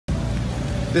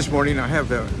This morning I have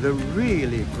the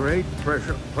really great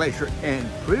pleasure and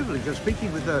privilege of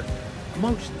speaking with the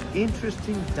most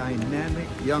interesting, dynamic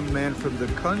young man from the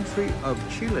country of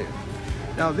Chile.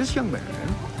 Now this young man,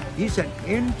 he's an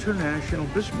international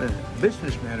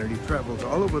businessman, and he travels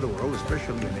all over the world,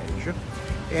 especially in Asia.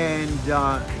 And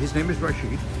his name is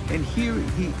Rashid, and here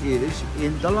he is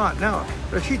in Dalat. Now,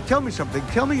 Rashid, tell me something.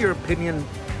 Tell me your opinion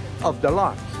of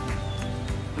Dalat.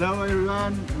 Hello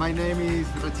everyone, my name is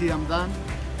Rashid Amdan.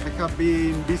 I have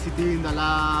been visiting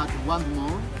Dalat 1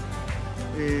 month.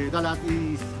 Dalat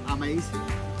is amazing.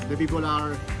 The people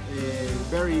are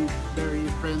very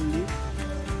friendly.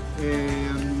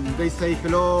 They say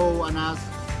hello and ask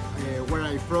where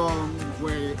I'm from,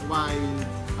 why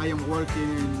I am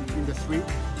working in the street.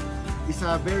 It's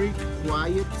a very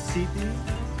quiet city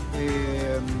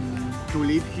to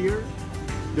live here.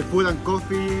 The food and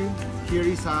coffee here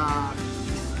is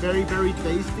very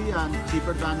tasty and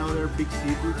cheaper than other big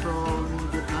cities from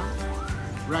Vietnam.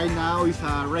 Right now it's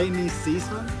a rainy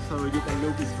season, so you can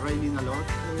look, it's raining a lot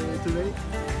today.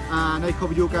 And I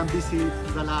hope you can visit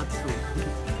Dalat soon.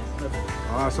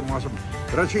 Awesome.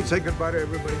 Rashid, say goodbye to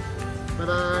everybody.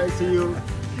 Bye-bye, see you.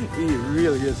 He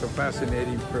really is a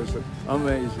fascinating person.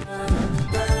 Amazing.